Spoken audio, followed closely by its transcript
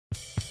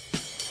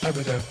Ah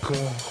bah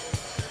d'accord.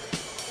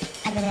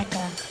 Ah bah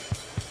d'accord.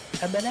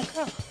 Ah bah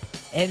d'accord.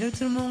 Hello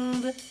tout le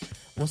monde.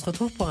 On se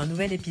retrouve pour un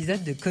nouvel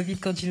épisode de Covid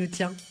quand tu nous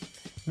tiens.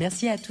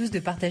 Merci à tous de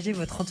partager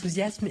votre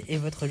enthousiasme et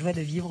votre joie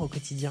de vivre au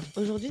quotidien.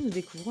 Aujourd'hui, nous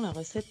découvrons la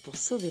recette pour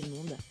sauver le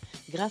monde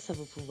grâce à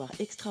vos pouvoirs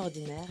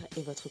extraordinaires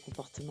et votre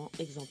comportement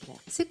exemplaire.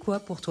 C'est quoi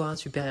pour toi un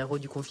super-héros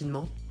du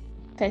confinement ?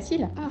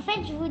 Facile. En fait,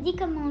 je vous dis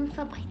comment on le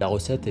fabrique. La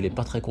recette, elle est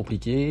pas très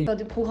compliquée.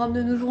 Des programmes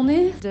de nos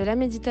journées. De la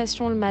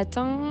méditation le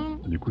matin.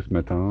 Du coup, ce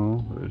matin,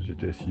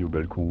 j'étais assis au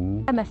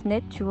balcon. À ma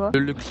fenêtre, tu vois.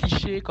 Le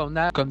cliché qu'on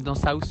a, comme dans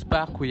South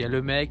Park, où il y a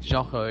le mec,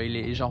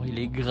 il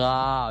est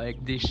gras,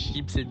 avec des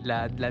chips et de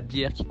la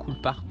bière qui coule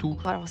partout.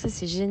 Alors ça,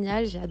 c'est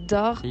génial,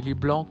 j'adore. Il est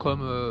blanc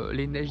comme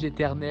les neiges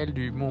éternelles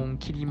du mont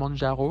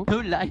Kilimandjaro. No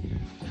life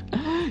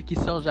qui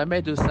sort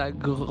jamais de sa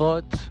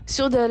grotte.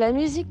 Sur de la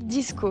musique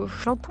disco.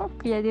 J'entends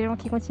qu'il y a des gens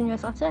qui continuent à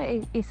sortir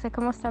et ça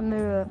commence à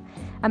me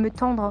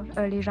tendre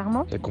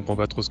légèrement. Elle comprend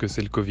pas trop ce que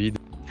c'est le Covid.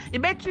 Eh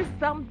ben tu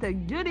fermes ta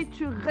gueule et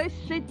tu restes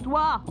chez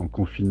toi. En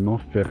confinement,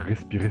 faire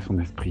respirer son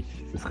esprit,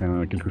 ce serait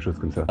quelque chose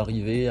comme ça.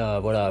 Arriver à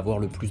avoir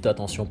le plus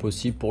d'attention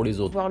possible pour les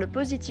autres. Voir le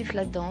positif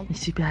là-dedans. Une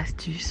super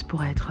astuce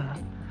pour être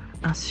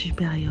un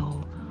super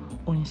héros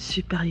ou une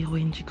super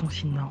héroïne du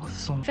confinement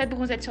sont... Faites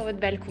bronzette sur votre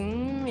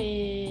balcon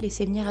et...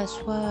 Laissez venir à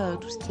soi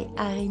tout ce qui est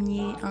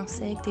araignées,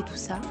 insectes et tout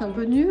ça. C'est un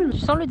peu nul. Tu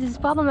sens le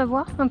désespoir dans ma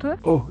voix, un peu ?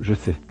 Oh, je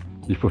sais.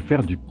 Il faut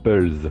faire du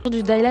pulse.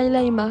 Du Dalai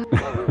Lama.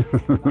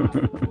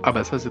 Ah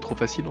bah ça c'est trop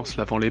facile en se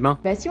lavant les mains.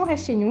 Bah si on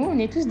reste chez nous, on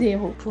est tous des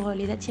héros. Pour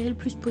les attirer le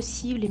plus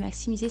possible et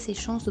maximiser ses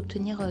chances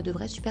d'obtenir de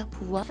vrais super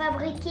pouvoirs.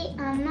 Fabriquer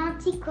un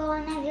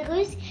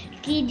anti-coronavirus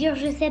qui dure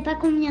je sais pas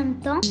combien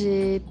de temps.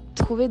 J'ai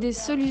trouvé des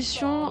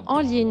solutions en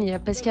ligne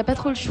parce qu'il n'y a pas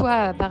trop le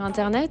choix par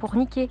internet. Pour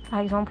niquer, par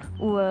exemple,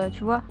 ou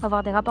tu vois,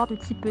 avoir des rapports de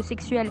type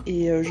sexuel.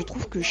 Et je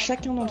trouve que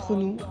chacun d'entre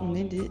nous, on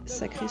est des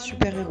sacrés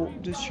super-héros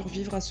de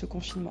survivre à ce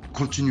confinement.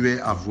 Continuer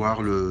à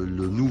voir le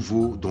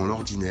nouveau dans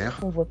l'ordinaire.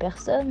 On voit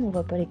personne, on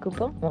voit pas les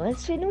copains, on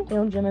reste chez nous et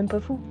on devient même pas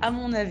fou. À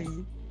mon avis,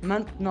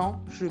 maintenant,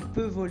 je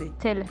peux voler.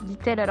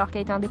 Dit-elle alors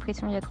qu'elle était en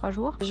dépression il y a 3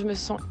 jours. Je me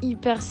sens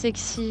hyper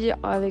sexy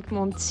avec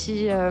mon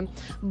petit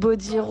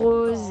body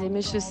rose et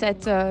mes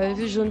chaussettes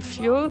jaune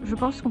fluo. Je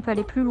pense qu'on peut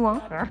aller plus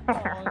loin.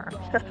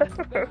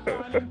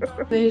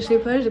 Mais je sais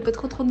pas, j'ai pas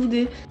trop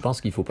d'idées. Je pense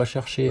qu'il faut pas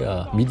chercher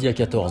à midi à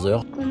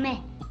 14h. On met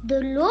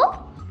de l'eau,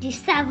 du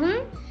savon,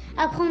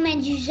 après on met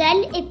du gel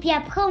et puis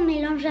après on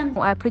mélange un peu.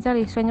 Bon, applaudir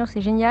les soignants,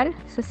 c'est génial.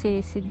 Ça,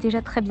 c'est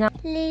déjà très bien.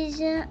 Les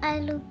gens à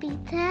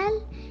l'hôpital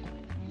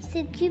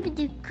s'occupent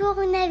du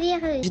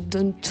coronavirus. Je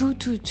donne tout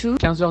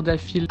 15 heures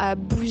d'affilée. à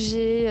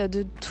bouger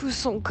de tout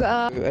son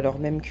corps. Alors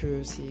même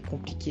que c'est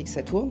compliqué que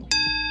ça tourne.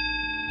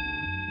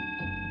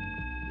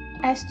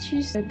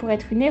 Astuce pour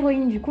être une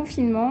héroïne du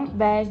confinement,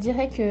 bah je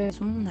dirais que...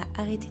 On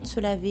a arrêté de se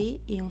laver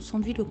et on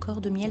s'enduit le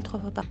corps de miel 3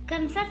 fois par jour.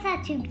 Comme ça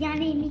tue bien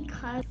les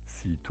microbes.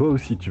 Si toi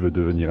aussi tu veux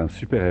devenir un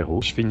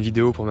super-héros, Je fais une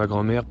vidéo pour ma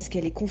grand-mère. Parce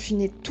qu'elle est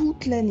confinée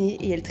toute l'année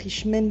et elle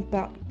triche même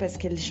pas parce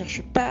qu'elle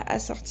cherche pas à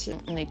sortir.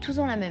 On est tous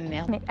dans la même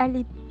merde. Mais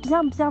allez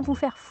bien vous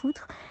faire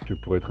foutre. que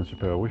pour être un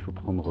super-héros, il faut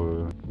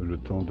prendre le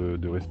temps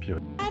de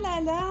respirer. Ah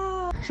là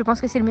là! Je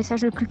pense que c'est le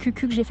message le plus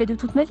cucu que j'ai fait de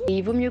toute ma vie. Et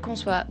il vaut mieux qu'on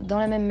soit dans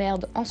la même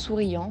merde en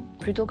souriant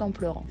plutôt qu'en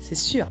pleurant. C'est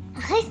sûr.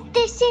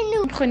 Restez chez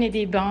nous. Prenez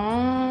des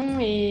bains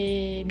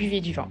et buvez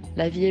du vin.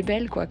 La vie est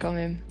belle quoi quand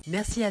même.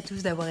 Merci à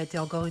tous d'avoir été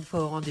encore une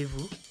fois au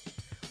rendez-vous.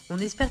 On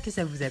espère que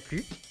ça vous a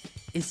plu.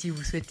 Et si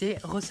vous souhaitez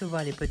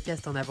recevoir les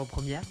podcasts en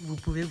avant-première, vous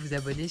pouvez vous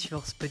abonner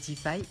sur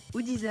Spotify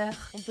ou Deezer.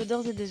 On peut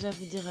d'ores et déjà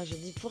vous dire à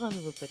jeudi pour un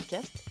nouveau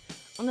podcast.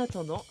 En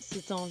attendant,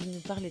 si tu as envie de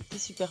nous parler de tes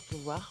super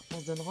pouvoirs, on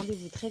se donne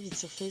rendez-vous très vite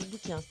sur Facebook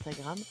et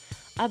Instagram.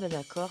 Ah bah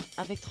d'accord,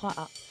 avec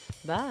 3A.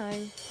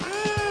 Bye.